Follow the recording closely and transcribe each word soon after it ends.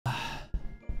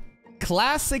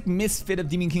Classic misfit of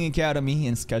Demon King Academy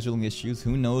and scheduling issues.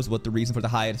 Who knows what the reason for the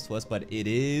hiatus was, but it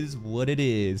is what it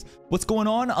is. What's going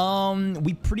on?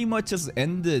 We pretty much just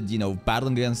ended, you know,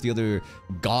 battling against the other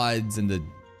gods and the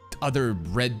other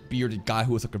red bearded guy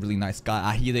who was like a really nice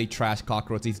guy. Ahide trash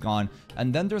cockroach, he's gone.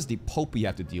 And then there's the Pope we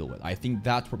have to deal with. I think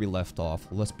that's where we left off.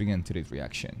 Let's begin today's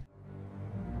reaction.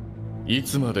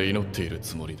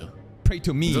 Pray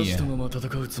to me.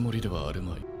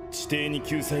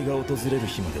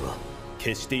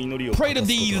 Pray to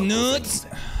these nuts.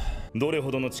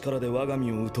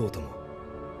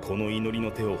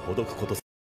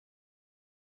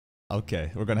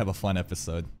 Okay, we're gonna have a fun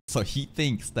episode. So he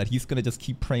thinks that he's gonna just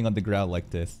keep praying on the ground like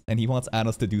this, and he wants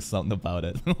ANOS to do something about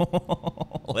it.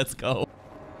 Let's go.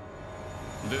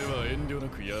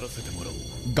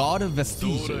 God of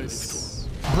Vestiges.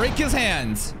 Break his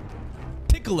hands.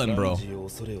 Tickle him, bro.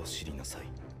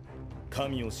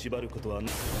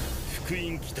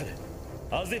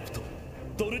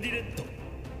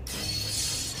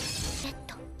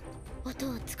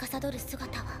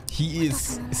 He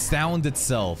is sound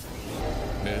itself.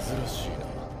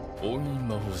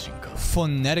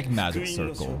 Phonetic magic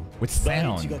circle with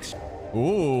sound.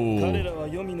 Ooh.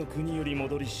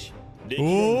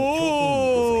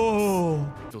 Ooh.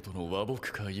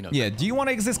 Yeah, do you want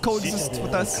to coexist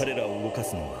with us?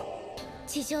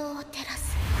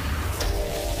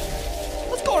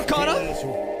 Let's go, Arcana.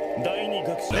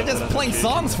 They're just playing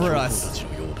songs for us.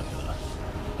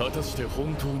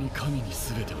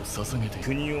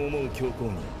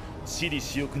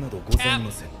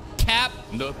 Cap.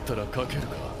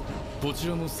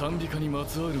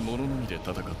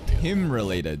 Him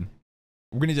related.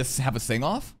 We're gonna just have a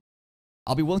sing-off?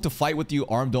 I'll be willing to fight with you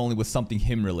armed only with something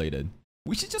him related.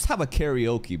 We should just have a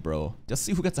karaoke, bro. Just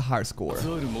see who gets a higher score.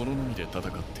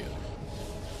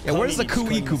 Yeah, where's the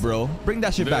Kuiku, bro? Bring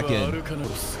that shit back in.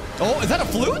 Oh, is that a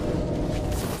flute?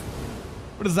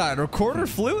 What is that, a recorder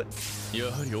flute?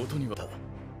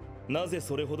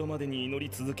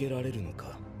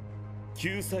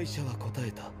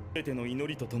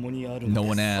 No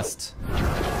one asked.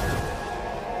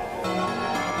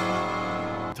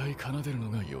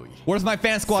 Where's my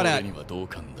fan squad at?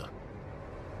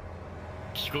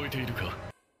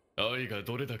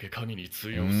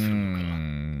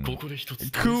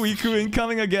 Kuiku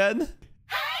incoming again?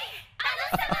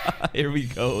 Here we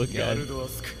go again.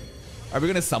 Are we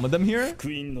gonna summon them here?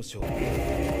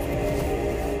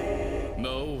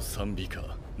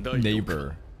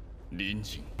 Neighbor. I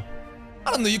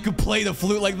don't know you could play the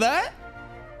flute like that.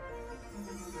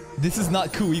 This is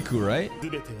not Kuiku, right?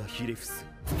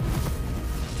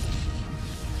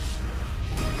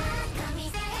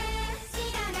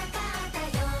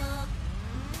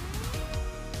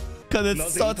 Cause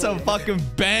it's such a fucking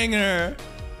banger.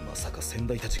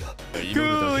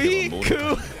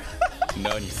 Kuiku.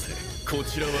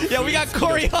 Yeah, we got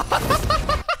choreo.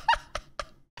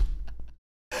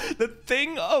 The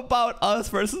thing about us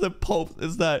versus the Pope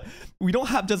is that we don't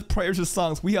have just prayers or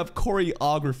songs. We have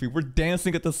choreography. We're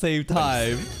dancing at the same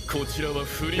time.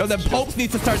 Yo, the Pope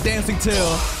needs to start dancing too.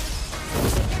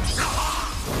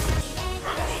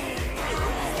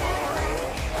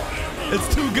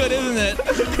 It's too good, isn't it?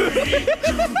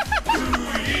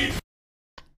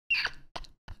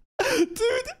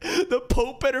 Dude, the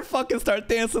Pope better fucking start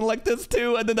dancing like this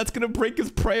too, and then that's gonna break his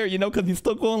prayer, you know, because he's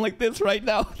still going like this right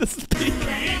now. This is peak.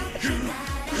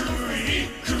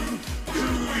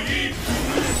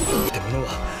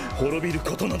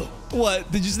 What?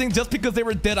 Did you think just because they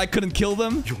were dead I couldn't kill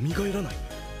them?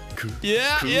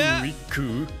 Yeah, yeah.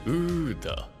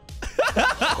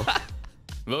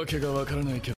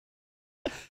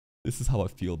 This is how I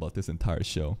feel about this entire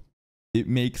show. It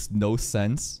makes no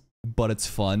sense, but it's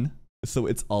fun, so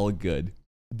it's all good.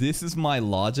 This is my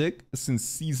logic since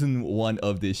season 1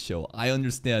 of this show. I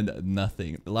understand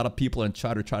nothing. A lot of people in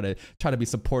chat are try to be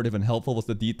supportive and helpful with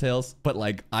the details, but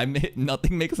like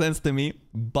nothing makes sense to me.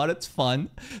 But it's fun,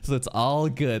 so it's all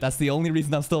good. That's the only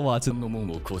reason I'm still watching.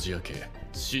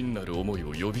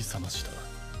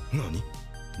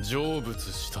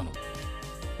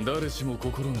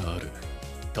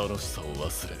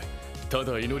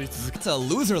 It's a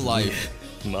loser life.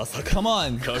 Come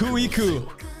on, Kuiku.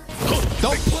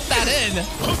 Don't put that in.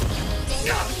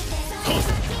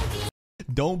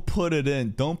 Don't put it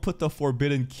in. Don't put the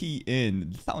forbidden key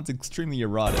in. It sounds extremely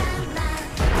erotic.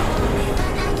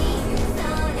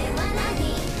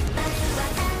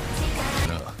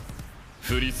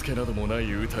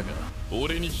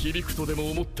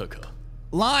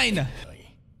 Line.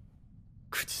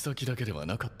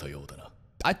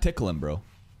 I tickle him, bro.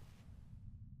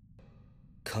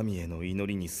 神への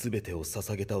祈りに全てを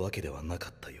捧げたわけではなか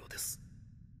ったようです。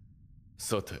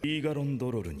さて、イーガロン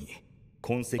ドロルに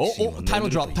痕跡神は眠ると言われてお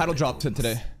ります。title drop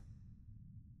today.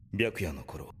 白夜の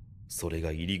頃、それ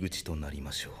が入り口となり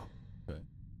ましょ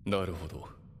う。なるほど。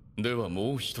では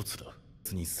もう一つだ。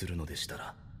にするのでした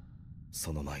ら、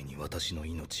その前に私の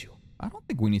命を。I don't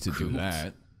think we need to do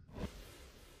that.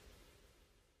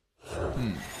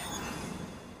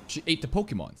 She ate the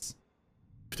Pokemons.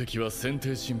 目的は選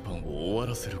定審判を終わ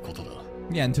らせることだ。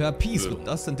Yeah, and to have peace with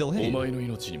us until hey. お前の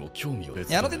命にも興味を。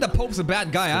Yeah, I don't think the Pope's a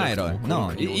bad guy either.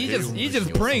 No, he's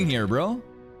just praying here, bro.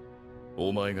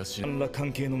 お前が死んだ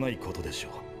関係のないことでしょ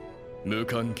う。無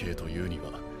関係というに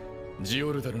は、ジ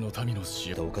オルダルの民の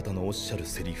死。お方のおっしゃる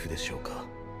セリフでしょうか。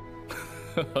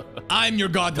I'm your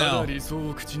god now. 理想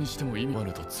を口にしても意味あ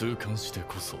ると痛感して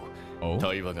こそ、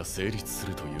対話が成立す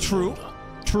るという。True.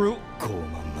 True. 傲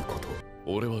慢なこと。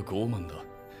俺は傲慢だ。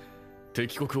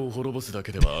敵国を滅ぼすだ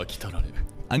けでは飽き足らね。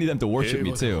I need them to worship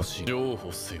me too. 情報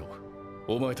せよ。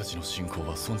お前たちの信仰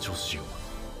は尊重しよ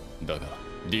う。だが、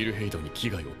ディルヘイドに危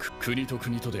害を国と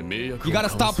国とで迷惑を。You gotta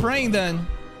stop praying then.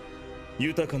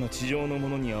 豊かな地上の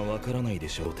者にはわからないで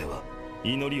しょう。手は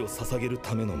祈りを捧げる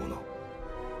ためのもの。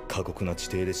過酷な地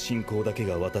底で信仰だけ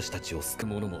が私たちを救う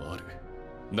ものもある。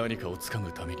何かを掴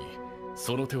むために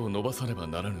その手を伸ばさねば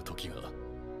ならぬ時が。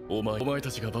お前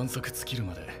たちが万策尽きる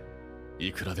まで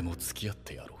いくらでも付き合っ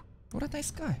てやろう。What a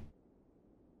nice guy.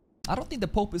 I don't think the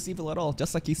Pope is evil at all.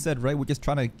 Just like he said, right? We're just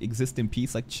trying to exist in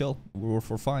peace, like chill. We're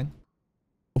fine.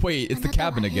 Wait, it's the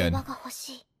cabin again.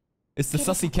 It's the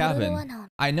sussy cabin.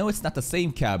 I know it's not the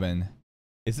same cabin.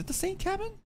 Is it the same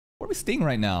cabin? Where are we staying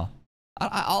right now?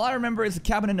 All I remember is a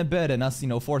cabin in a bed and us, you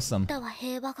know, foursome.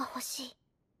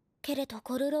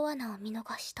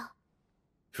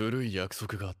 古い約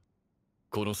束が、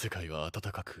この世界は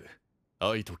温かく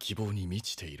愛と希望に満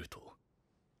ちていると。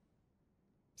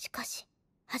しかし、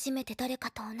初めて誰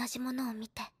かと同じものを見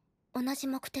て、同じ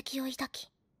目的を抱き、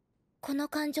この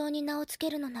感情に名をつけ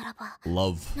るのならば、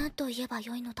Love. 何と言えば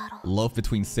よいのだろう。Love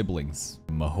between siblings.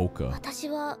 Mahoka. 私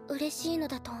は嬉しいの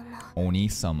だと思う。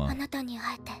Oni-sama. あなたに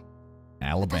会えて。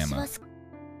Alabama.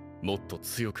 もっと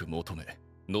強く求め、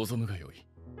望むがよい。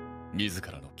自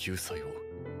らの救済を。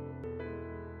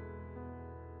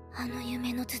あの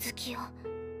夢の続きを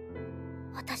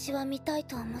私は見たい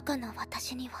と思うかな。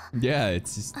私には Yeah,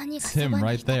 it's him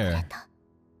right there.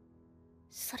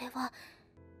 それは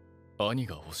兄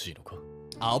が欲しいのか。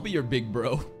 I'll be your big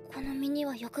bro. この身に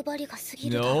は欲張りが過ぎ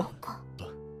るだろうか。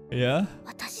 Yeah?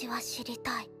 私は知り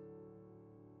たい。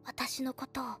私のこ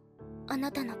とを、あな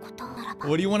たのことをならば。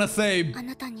 What do you want to say? あ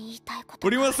なたに言いたいこと。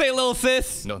 What do you want to say, little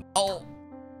sis?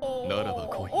 ならば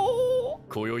来い。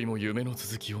今宵も夢の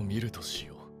続きを見るとし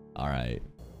よう。Alright.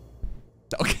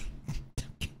 Okay.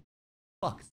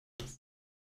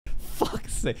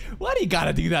 Fuck's sake. Why do you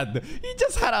gotta do that? He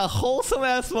just had a wholesome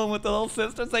ass moment with the little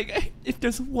sister. It's like, if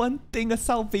there's one thing of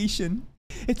salvation,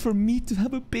 it's for me to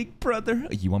have a big brother.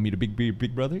 You want me to be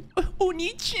big brother?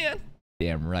 Oni-chan.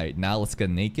 Damn right. Now let's get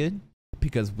naked.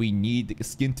 Because we need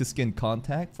skin to skin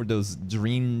contact for those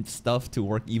dream stuff to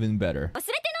work even better.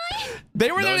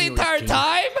 They were there the entire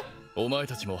time?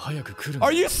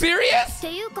 Are you serious?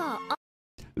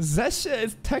 Zesha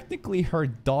is technically her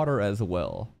daughter as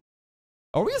well.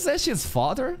 Are we Zesha's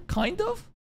father? Kind of?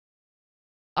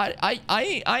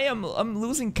 I'm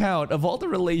losing count of all the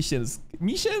relations.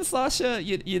 Misha and Sasha,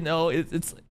 you know,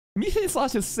 it's Misha and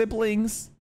Sasha's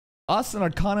siblings, us and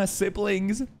Arcana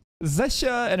siblings,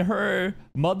 Zesha and her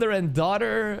mother and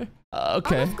daughter.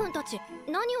 Okay.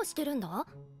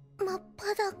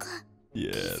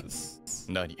 Yes.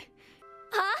 何？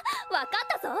あ、わか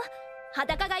ったぞ。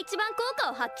裸が一番効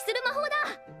果を発揮する魔法だ。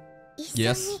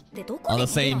Yes. On the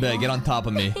same bed. Get on top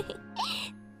of me.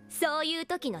 そういう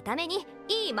時のために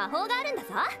いい魔法があるんだぞ。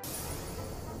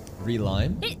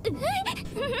Reline?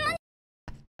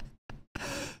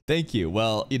 Thank you.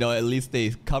 Well, you know, at least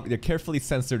they carefully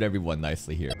censored everyone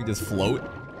nicely here. We just float.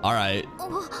 All right.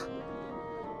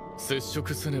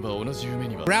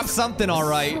 Grab something, all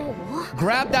right.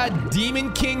 Grab that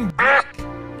Demon King.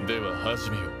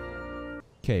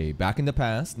 Okay, back in the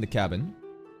past, in the cabin.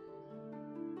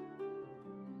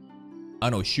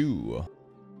 ANOS.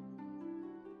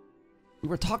 We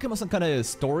were talking about some kind of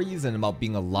stories and about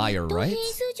being a liar, right? Okay.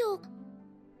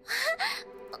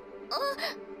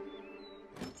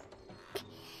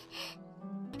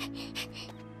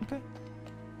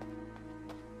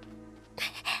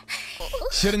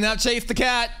 Shouldn't have chased the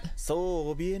cat.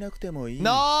 No,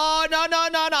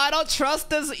 I don't trust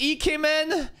this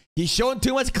Ikimen. He's showing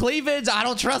too much cleavage. I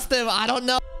don't trust him. I don't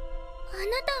know. あな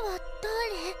たは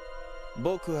誰？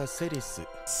僕はセリス。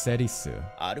セリス。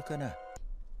あるかな。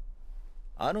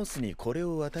アノスにこれ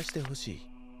を渡してほしい。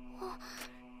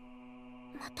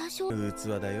またしょ器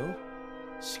だよ。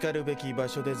しかるべき場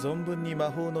所で存分に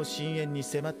魔法の深淵に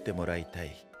迫ってもらいた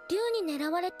い。竜に狙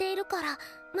われているから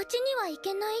町には行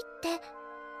けないって。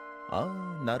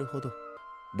ああ、なるほど。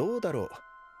どうだろう。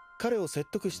彼を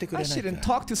説得してくれ I ないか。 shouldn't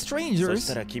talk to そした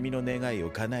strangers. ら君の願いを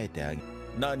叶えてあげ。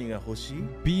何が欲しい？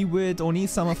 Be with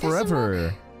Onisama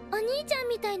forever. お兄ちゃん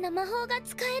みたいな魔法が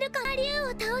使えるから竜を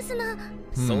倒すの。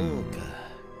そうか。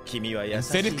君は優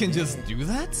しい、 And ね。 Ceris can just do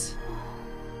that?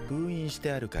 封印し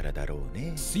てあるからだろう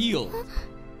ね。 Sealed. 封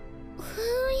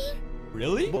印。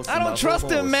 Really? ボス I don't trust him, 魔法を教え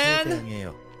てあ man. げ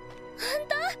よう。本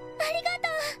当？ありがと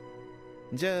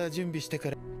う。じゃあ準備してか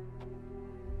ら。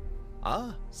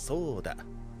ああ、そうだ。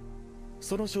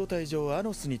その招待状はア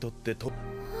ノスにとってと。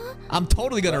 I'm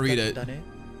totally gonna read it. だね。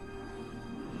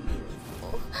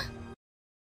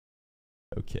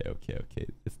 Okay.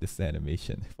 This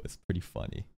animation was pretty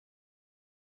funny.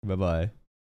 Bye bye.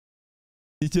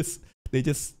 They just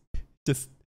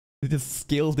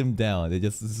scaled him down. They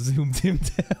just zoomed him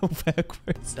down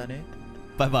backwards. だね。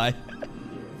 Bye bye.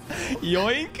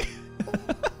 Yoink.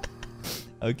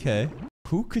 Okay.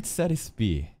 Who could Ceris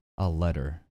be? A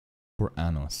letter for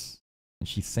ANOS. And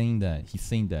he's saying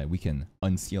that we can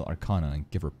unseal Arcana and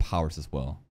give her powers as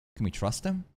well. Can we trust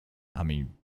him? I mean,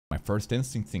 my first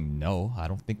instinct saying no. I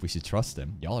don't think we should trust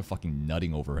him. Y'all are fucking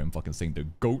nutting over him, fucking saying the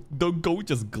goat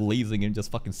just glazing him,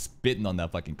 just fucking spitting on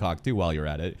that fucking cock too while you're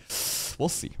at it. We'll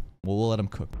see. We'll let him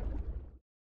cook.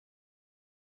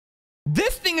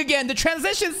 This thing again, the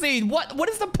transition scene. What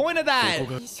is the point of that?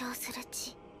 印象する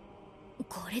地。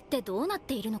これってどうなっ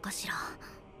ているのかしら。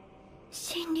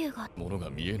神竜がものが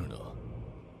見えぬな。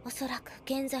おそらく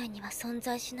現在には存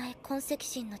在しない痕跡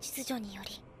神の秩序によ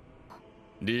り。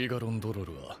リーガロンドロ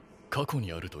ルは過去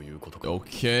にあるということか。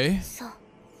Okay. そう。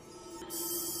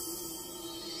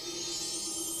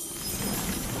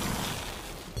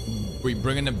 We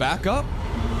bringing it back up?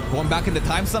 Going back into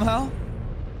time somehow?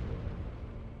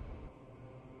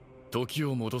 時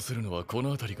を戻せるのはこの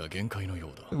辺りが限界のよ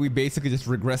うだ。 We basically just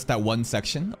regressed that one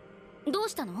section. どう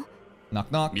したの？ Knock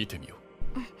knock. 見てみよ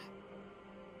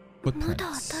まだ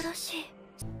Footprints. 新しい。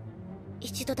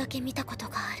一度だけ見たこと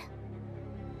がある。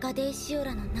ガデイシオ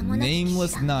ラの名もなき騎士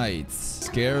Nameless だ。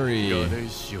 Knights. う。 Scary. ガデイ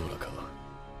シオラか。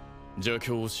邪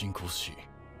教を信仰し、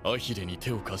アヒレに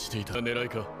手を貸していた狙い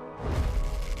か。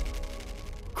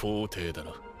皇帝だ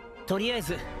な。とりあえ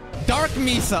ず Dark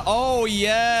Misa. Oh 言っ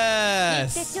て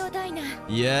yes. ちょうだいな。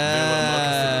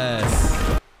 Yes.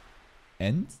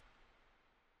 End?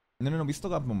 No. We still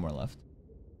got one more left.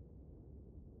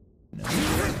 No.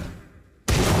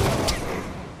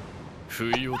 不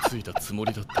意をついたつも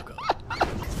りだったか。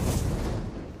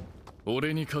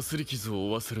俺にかすり傷を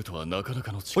負わせるとはなかな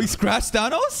かの Oh, 力。 you scratched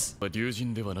Thanos? 竜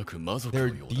人ではなく魔族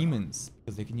They're のよう demons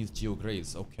because they can use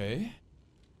Geograze. Okay.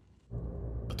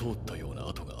 だ。通ったような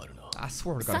跡があるな。 I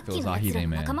swear to さ God っ if it き was の奴ら Ahide,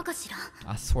 の man. 仲間かしら。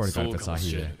 I swear to そ God う if it's かも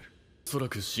しれ Ahide. ぬ。おそら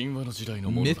く神話の時代の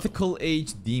ものだ。 Mythical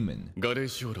Age Demon. ガレー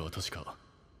シオラは確か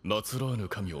祀らぬ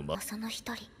神をその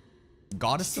一人。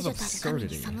 Goddess 秩 of 序たる神に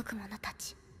Absurdity. 背く者た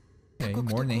ち。 Okay, 他国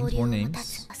more と names, 交流 more を持 names. た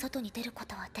ず外に出るこ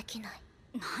とはできない。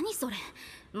何それ。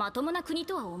まともな国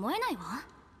とは思えないわ。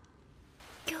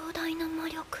強大な魔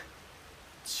力。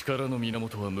力の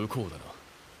源は向こうだ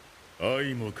な。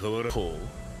愛も変わらほう。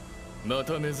ま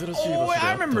た珍しい場所で Oh, あ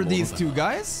I ったも remember のだ these two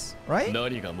guys, right?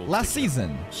 何が目的 Last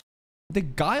season. The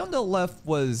guy on the left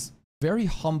was very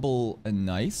humble and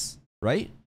nice, right?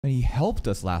 And he helped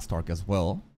us last arc as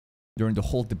well. During the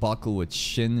whole debacle with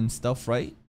Shin and stuff,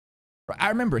 right? I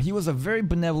remember he was a very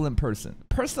benevolent person.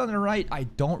 Person on the right, I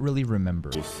don't really remember.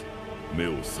 目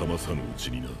を覚まさぬうち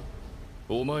にな。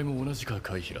お前も同じか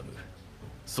カイヒラム。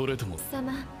それとも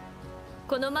様、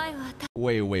この前は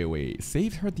Wait.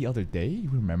 Saved her the other day? You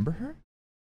remember her?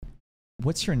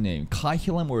 What's your name? Kai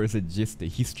Hilam or is it Jiste?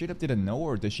 He straight up didn't know,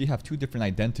 or does she have two different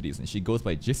identities and she goes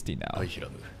by Jiste カ now? イヒラ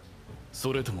ム。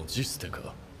それともジステ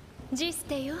か。ジス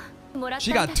テよ。もらった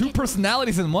She んだ got け two ど。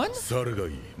 personalities in one? 猿が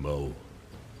いい魔王。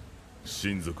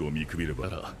親族を見くびれば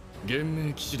なら、幻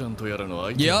冥騎士団とやらの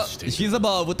相手を Yep, している。 she's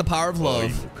above with the power of 愛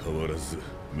love. も変わらず。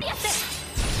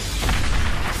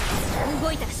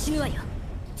動いたら死ぬわよ。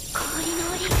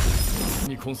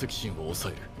に痕跡神を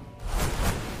抑える。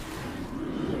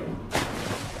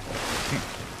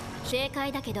正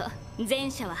解だけど前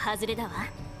者は外れだわ。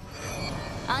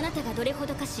あなたがどれほ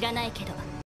どか知らないけど。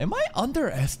 Am I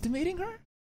underestimating her?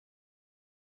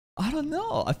 I don't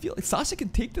know. I feel like Sasha can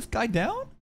take this guy down.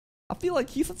 I feel like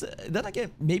he's such a... Then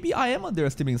again, maybe I am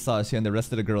underestimating Sasha and the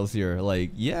rest of the girls here.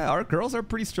 Like, yeah, our girls are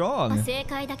pretty strong. 正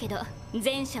解だけど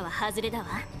前者は外れだわ。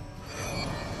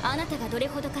あなたがどれ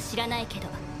ほどか知らないけど。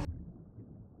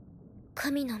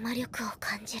神の魔力を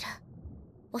感じる。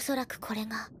おそらくこれ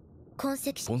が痕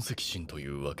跡心とい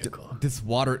うわけか。 This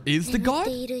water is the 眠っ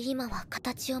て god? いる今は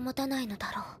形を持たないの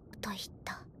だろうと言っ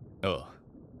た。ああ、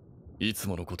いつ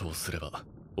ものことをすれば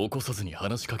起こさずに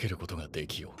話しかけることがで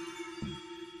きよ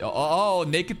う。 Oh,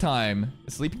 naked time.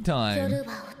 Sleeping 夜 time.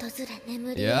 は訪れ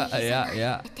眠りへ Yeah, 誘 yeah, わ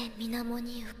yeah. れて水面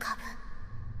に浮か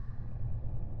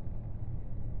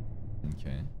ぶ。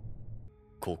 Okay.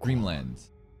 ここは Dreamlands.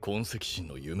 痕跡神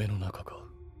の夢の中か。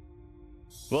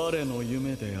我の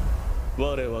夢である。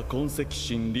我は痕跡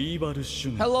神リーバルシ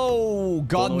ュネ。 Hello,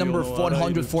 god number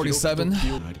 447.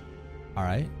 あ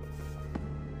Alright.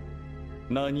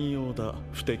 何用だ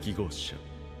不適合者。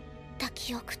た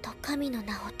記憶と神の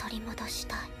名を取り戻し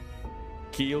たい。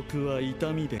記憶は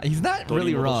痛みで。 He's not 取 really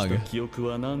り戻 wrong. した記憶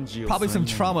は何時を Probably some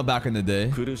災難 trauma back in the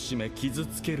day. 苦しめ傷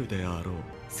つけるであろう。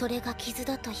それが傷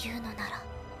だというのなら、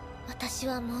私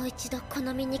はもう一度こ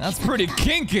の身に That's 刻み pretty た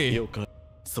い。 kinky. よか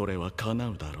それは叶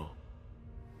うだろう。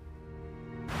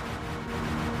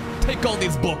 Take all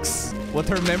these books with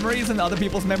her memories and other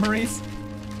people's memories.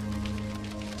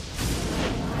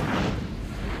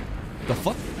 The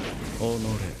fuck? 己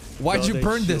Why'd you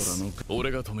burn this?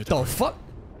 俺が止めた。 The fuck?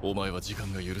 お前は時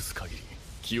間が許す限り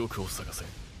記憶を探せ。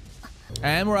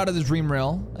 And we're out of the dream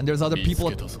realm, and there's other 見つ people.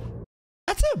 けたぞ。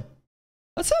 That's him.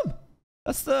 That's him.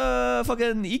 That's the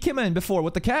fucking Ikemen before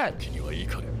with the cat. 君はいい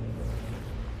かね。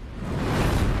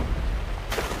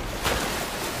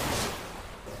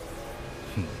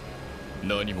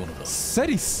何者だ。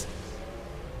 Ceris.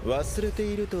 忘れて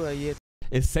いるとはいえ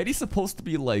Is Ceris supposed to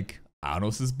be like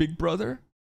Anos's big brother?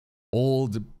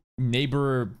 Old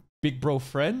neighbor, big bro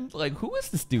friend? Like, who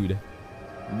is this dude?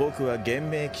 僕は幻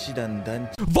冥騎士団団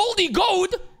長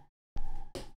Voldigoad!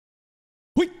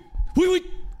 Wait!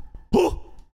 Oh!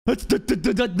 That's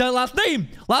the last name!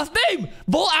 Last name!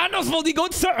 Anos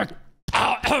Voldigoad, sir!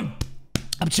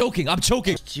 I'm choking.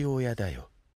 父親だよ。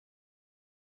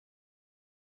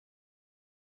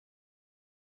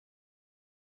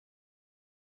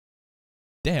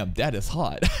 Damn, that is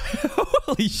hot.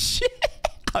 Holy shit.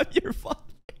 I'm your father.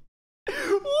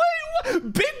 Wait,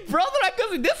 what? Big brother? I'm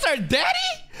cousin. This our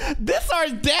daddy? This our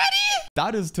daddy?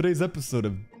 That is today's episode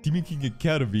of Demon King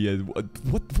Academy. And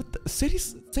what the?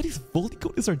 Ceris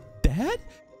Voldigoad is our dad?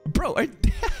 Bro, our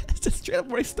dad is just straight up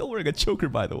wearing, still wearing a choker,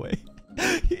 by the way.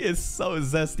 He is so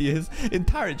zesty. His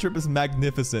entire trip is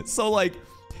magnificent. So, like,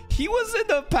 he was in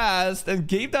the past and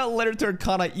gave that letter to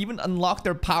Arcana, even unlocked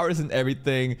their powers and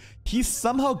everything. He's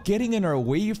somehow getting in our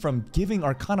way from giving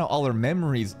Arcana all her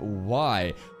memories.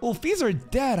 Why? Well, if he's our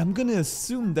dad, I'm gonna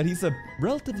assume that he's a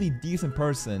relatively decent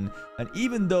person. And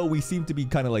even though we seem to be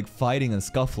kind of like fighting and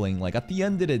scuffling, like at the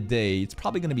end of the day, it's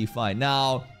probably gonna be fine.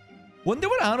 Now, wonder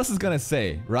what ANOS is gonna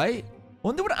say, right?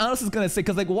 Wonder what ANOS is gonna say,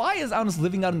 because like, why is ANOS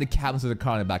living out in the cabins with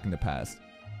Arcana back in the past?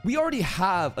 We already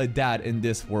have a dad in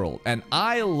this world, and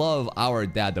I love our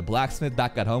dad, the blacksmith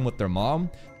back at home with their mom.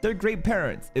 They're great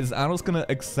parents. Is ANOS gonna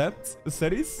accept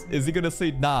Ceris? Is he gonna say,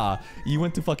 nah, you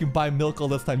went to fucking buy milk all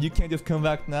this time, you can't just come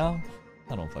back now?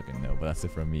 I don't fucking know, but that's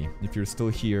it from me. If you're still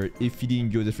here, if you did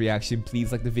enjoy this reaction,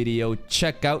 please like the video,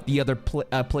 check out the other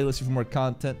playlist for more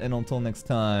content, and until next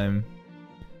time,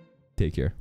 take care.